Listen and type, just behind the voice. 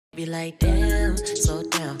Be like, damn, slow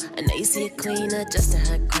down. I know you see a queen adjusting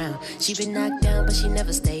her crown. She been knocked down, but she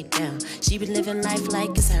never stayed down. She been living life like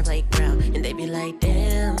it's her playground. And they be like,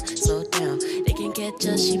 damn, slow down. They can't catch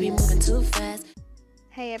us, she be moving too fast.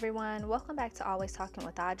 Hey everyone, welcome back to Always Talking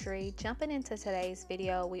with Audrey. Jumping into today's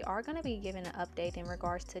video, we are going to be giving an update in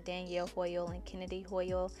regards to Danielle Holye and Kennedy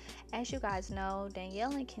Holye. As you guys know,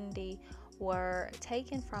 Danielle and Kennedy were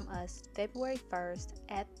taken from us February 1st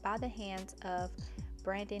by the hands of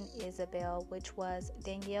Brandon Isabelle, which was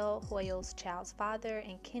Danielle Holye's child's father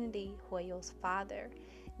and Kennedy Holye's father.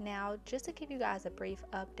 Now, just to give you guys a brief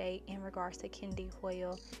update in regards to Kennedy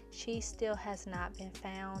Holye, she still has not been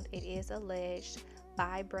found. It is alleged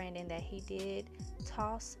by Brandon that he did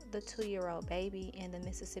toss the 2-year-old baby in the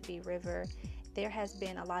Mississippi River. There has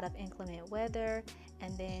been a lot of inclement weather,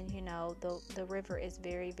 and then the river is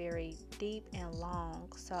very, very deep and long.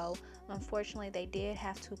 So unfortunately they did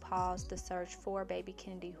have to pause the search for baby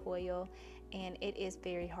Kennedy Holye, and it is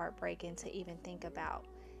very heartbreaking to even think about.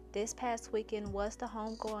 This past weekend was the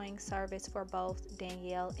homegoing service for both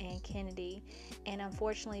Danielle and Kennedy, and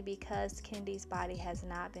unfortunately, because Kennedy's body has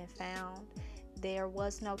not been found, there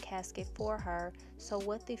was no casket for her. So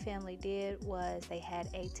what the family did was they had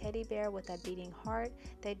a teddy bear with a beating heart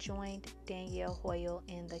that joined Danielle Holye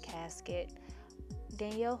in the casket.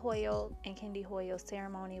 Danielle Holye and Kennedy Holye's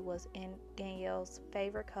ceremony was in Danielle's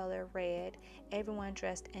favorite color, red. Everyone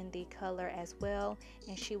dressed in the color as well,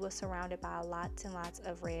 and she was surrounded by lots and lots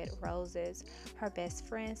of red roses. Her best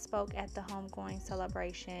friend spoke at the homegoing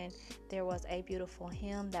celebration. There was a beautiful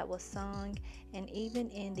hymn that was sung, and even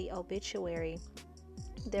in the obituary,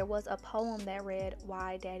 there was a poem that read,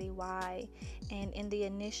 "Why Daddy Why?" and in the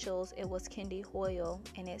initials it was Kennedy Holye,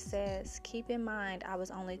 and it says, "Keep in mind I was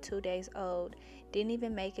only 2 days old, didn't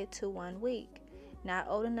even make it to 1 week. Not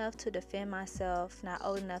old enough to defend myself, not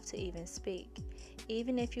old enough to even speak.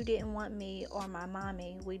 Even if you didn't want me or my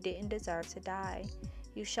mommy, we didn't deserve to die.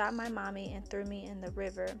 You shot my mommy and threw me in the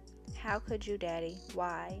river. How could you, Daddy?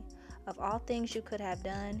 Why? Of all things you could have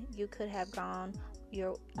done, you could have gone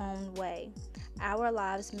your own way. Our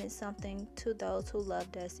lives meant something to those who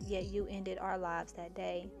loved us, yet you ended our lives that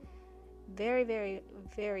day." Very, very,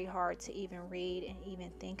 very hard to even read and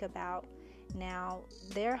even think about. Now,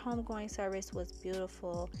 their homegoing service was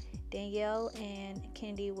beautiful. Danielle and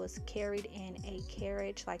Kennedy was carried in a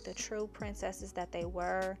carriage like the true princesses that they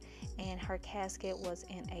were, and her casket was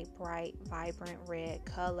in a bright, vibrant red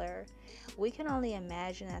color. We can only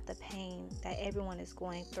imagine that the pain that everyone is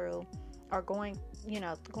going through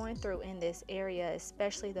through in this area,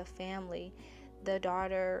 especially the family. The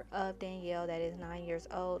daughter of Danielle, that is 9 years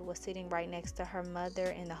old, was sitting right next to her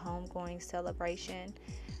mother in the homegoing celebration.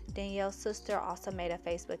 Danielle's sister also made a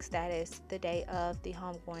Facebook status the day of the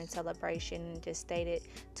homegoing celebration and just stated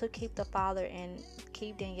to keep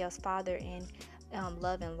Danielle's father in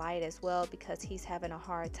love and light as well, because he's having a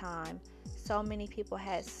hard time. So many people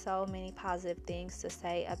had so many positive things to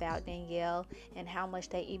say about Danielle and how much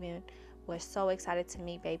they even were so excited to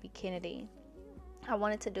meet baby Kennedy. I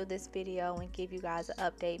wanted to do this video and give you guys an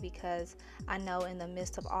update because I know in the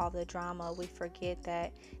midst of all the drama, we forget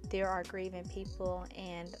that there are grieving people,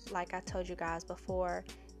 and like I told you guys before,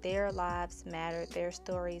 their lives mattered, their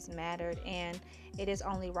stories mattered, and it is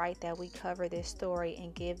only right that we cover this story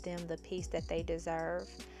and give them the peace that they deserve.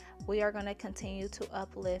 We are going to continue to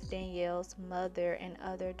uplift Danielle's mother and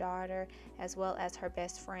other daughter, as well as her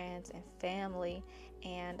best friends and family.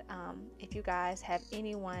 And if you guys have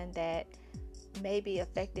anyone that may be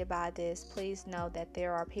affected by this, please know that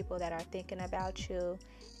there are people that are thinking about you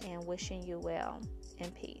and wishing you well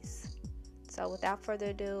and peace. So without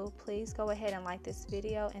further ado, please go ahead and like this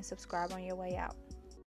video and subscribe on your way out.